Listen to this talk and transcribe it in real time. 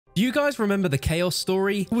Do you guys remember the Chaos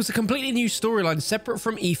story? It was a completely new storyline separate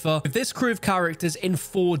from Aether with this crew of characters in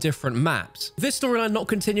 4 different maps. With this storyline not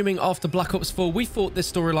continuing after Black Ops 4, we thought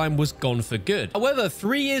this storyline was gone for good. However,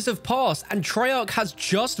 3 years have passed and Treyarch has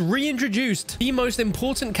just reintroduced the most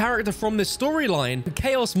important character from this storyline.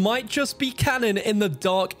 Chaos might just be canon in the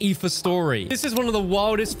Dark Aether story. This is one of the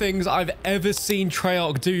wildest things I've ever seen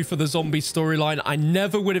Treyarch do for the zombie storyline. I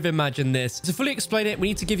never would have imagined this. To fully explain it, we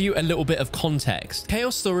need to give you a little bit of context.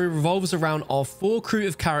 Chaos story revolves around our 4 crew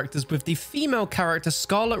of characters, with the female character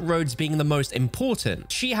Scarlett Rhodes being the most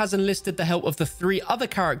important. She has enlisted the help of the 3 other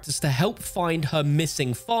characters to help find her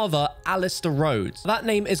missing father, Alistair Rhodes. That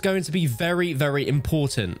name is going to be very, very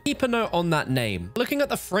important. Keep a note on that name. Looking at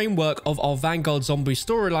the framework of our Vanguard zombie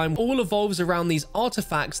storyline, all evolves around these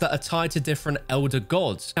artifacts that are tied to different elder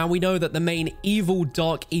gods. Now we know that the main evil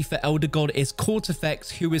Dark Aether elder god is Cortifex,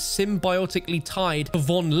 who is symbiotically tied to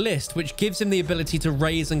Von List, which gives him the ability to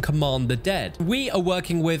raise and command the dead. We are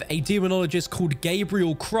working with a demonologist called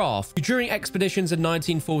Gabriel Kraft, who during expeditions in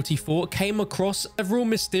 1944 came across several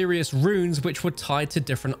mysterious runes which were tied to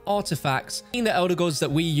different artifacts, being the elder gods that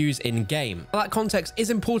we use in game. Now, that context is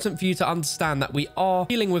important for you to understand that we are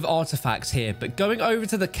dealing with artifacts here, but going over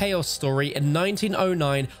to the Chaos story in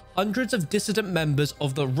 1909, hundreds of dissident members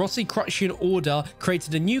of the Rosicrucian Order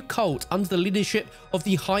created a new cult under the leadership of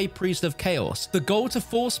the High Priest of Chaos. The goal to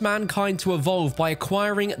force mankind to evolve by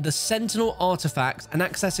acquiring the Sentinel artifacts and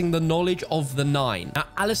accessing the knowledge of the Nine. Now,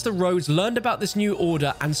 Alistair Rhodes learned about this new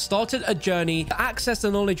order and started a journey to access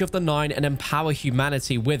the knowledge of the Nine and empower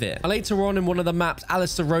humanity with it. Later on in one of the maps,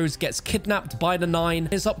 Alistair Rhodes gets kidnapped by the Nine.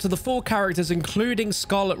 It's up to the 4 characters, including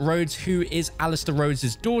Scarlett Rhodes, who is Alistair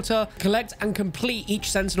Rhodes' daughter, collect and complete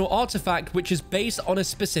each Sentinel artifact, which is based on a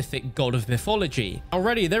specific god of mythology.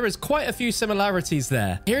 Already, there is quite a few similarities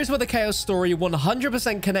there. Here's where the Chaos story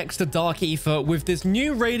 100% connects to Dark Aether with this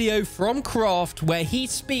new radio from Kraft where he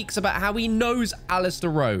speaks about how he knows Alistair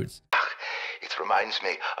Rhodes. It reminds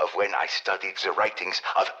me of when I studied the writings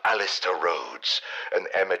of Alistair Rhodes, an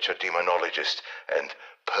amateur demonologist and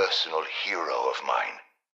personal hero of mine.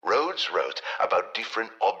 Rhodes wrote about different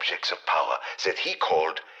objects of power that he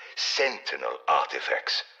called Sentinel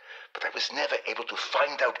artifacts, but I was never able to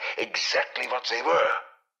find out exactly what they were.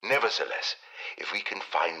 Nevertheless, if we can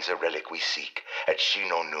find the relic we seek at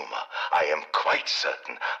Shinonuma, I am quite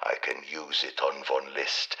certain I can use it on Von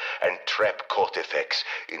List and trap Cortifex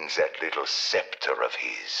in that little scepter of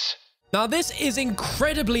his. Now, this is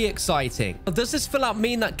incredibly exciting. Does this fill out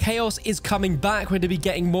mean that Chaos is coming back? We're going to be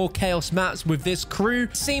getting more Chaos maps with this crew?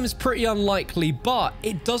 Seems pretty unlikely, but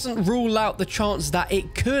it doesn't rule out the chance that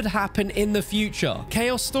it could happen in the future.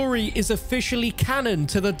 Chaos story is officially canon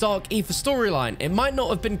to the Dark Aether storyline. It might not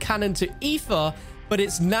have been canon to Aether, but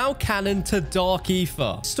it's now canon to Dark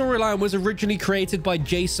Aether. Storyline was originally created by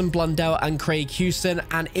Jason Blundell and Craig Houston,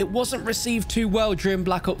 and it wasn't received too well during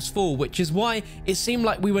Black Ops 4, which is why it seemed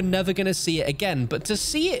like we were never going to see it again. But to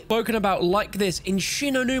see it spoken about like this in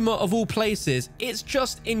Shinonuma of all places, it's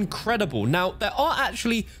just incredible. Now, there are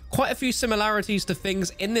actually quite a few similarities to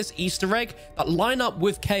things in this Easter egg that line up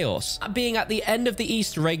with Chaos. That being, at the end of the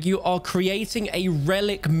Easter egg, you are creating a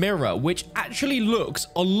relic mirror, which actually looks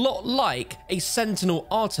a lot like a Sentinel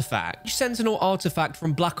artifact. Each Sentinel artifact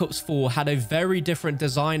from Black Ops 4 had a very different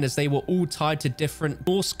design, as they were all tied to different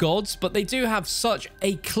Norse gods, but they do have such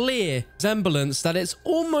a clear resemblance that it's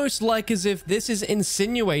almost like as if this is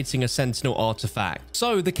insinuating a Sentinel artifact.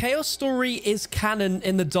 So the Chaos story is canon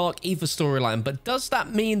in the Dark Aether storyline, but does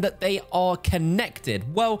that mean that they are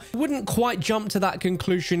connected? Well, I wouldn't quite jump to that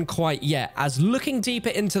conclusion quite yet, as looking deeper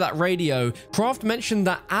into that radio, Kraft mentioned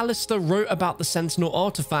that Alistair wrote about the Sentinel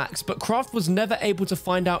artifacts, but Kraft was never able to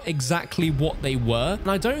find out exactly what they were. And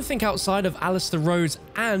I don't think outside of Alistair Rhodes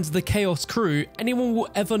and the Chaos crew, anyone will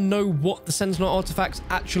ever know what the Sentinel artifacts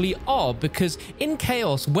actually are, because in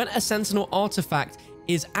Chaos, when a Sentinel artifact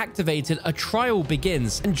is activated, a trial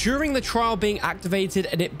begins, and during the trial being activated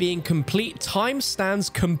and it being complete, time stands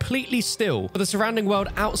completely still for the surrounding world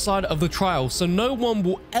outside of the trial, so no one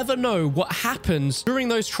will ever know what happens during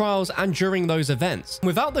those trials and during those events.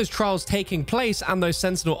 Without those trials taking place and those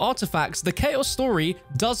Sentinel artifacts, the Chaos story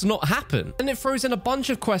does not happen, and it throws in a bunch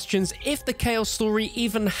of questions if the Chaos story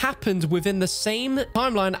even happened within the same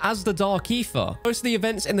timeline as the Dark Aether. Most of the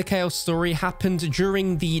events in the Chaos story happened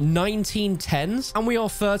during the 1910s, and we are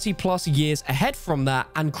 30 plus years ahead from that,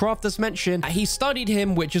 and crafters mention that he studied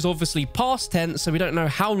him, which is obviously past tense, so we don't know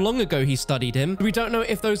how long ago he studied him. We don't know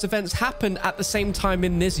if those events happened at the same time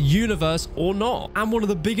in this universe or not. And one of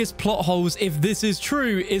the biggest plot holes, if this is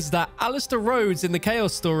true, is that Aleister Rhodes in the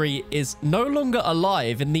Chaos story is no longer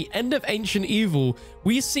alive. In the end of Ancient Evil,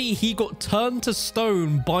 we see he got turned to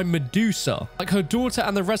stone by Medusa. Like, her daughter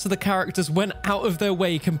and the rest of the characters went out of their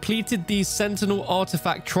way, completed these Sentinel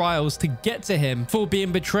artifact trials to get to him for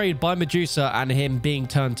being betrayed by Medusa and him being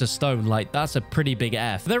turned to stone. Like, that's a pretty big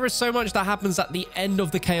F. There is so much that happens at the end of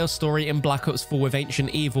the Chaos story in Black Ops 4 with Ancient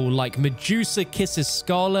Evil. Like, Medusa kisses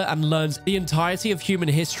Scarlett and learns the entirety of human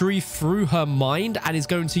history through her mind, and is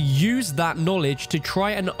going to use that knowledge to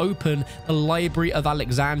try and open the Library of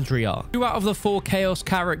Alexandria. 2 out of the 4 Chaos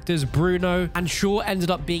characters, Bruno and Shaw, ended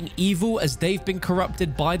up being evil as they've been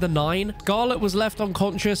corrupted by the 9. Scarlett was left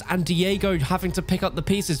unconscious and Diego having to pick up the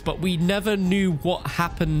pieces, but we never knew what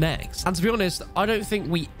happened next. And to be honest, I don't think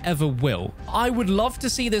we ever will. I would love to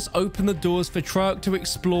see this open the doors for Treyarch to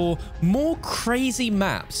explore more crazy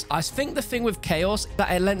maps. I think the thing with Chaos that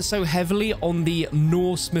it lent so heavily on the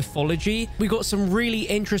Norse mythology. We got some really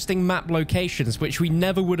interesting map locations which we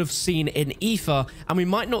never would have seen in Aether, and we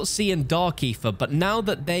might not see in Dark Aether, but now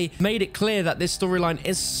that they made it clear that this storyline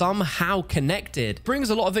is somehow connected,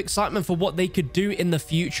 brings a lot of excitement for what they could do in the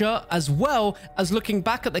future, as well as looking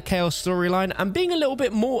back at the Chaos storyline and being a little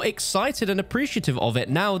bit more excited and appreciative of it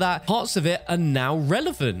now that parts of it are now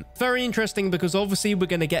relevant. Very interesting, because obviously we're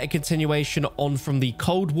going to get a continuation on from the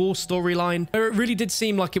Cold War storyline, where it really did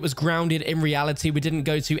seem like it was grounded in reality. We didn't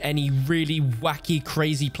go to any really wacky,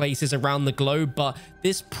 crazy places around the globe, but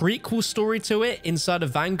this prequel story to it inside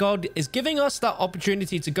of Vanguard is giving us that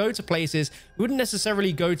opportunity to go to places we wouldn't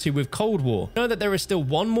necessarily go to with Cold War. Know that there is still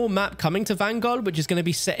one more map coming to Vanguard, which is going to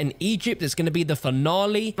be set in Egypt. It's going to be the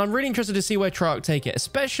finale. I'm really interested to see where Treyarch take it,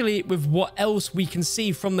 especially with what else we can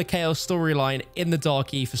see from the Chaos storyline in the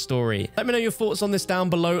Dark Aether story. Let me know your thoughts on this down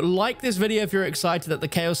below. Like this video if you're excited that the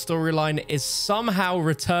Chaos storyline is somehow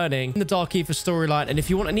returning in the Dark Aether storyline. And if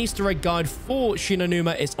you want an Easter egg guide for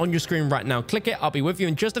Shinonuma, it's on your screen right now. Click it. I'll be with you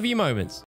in just a few moments.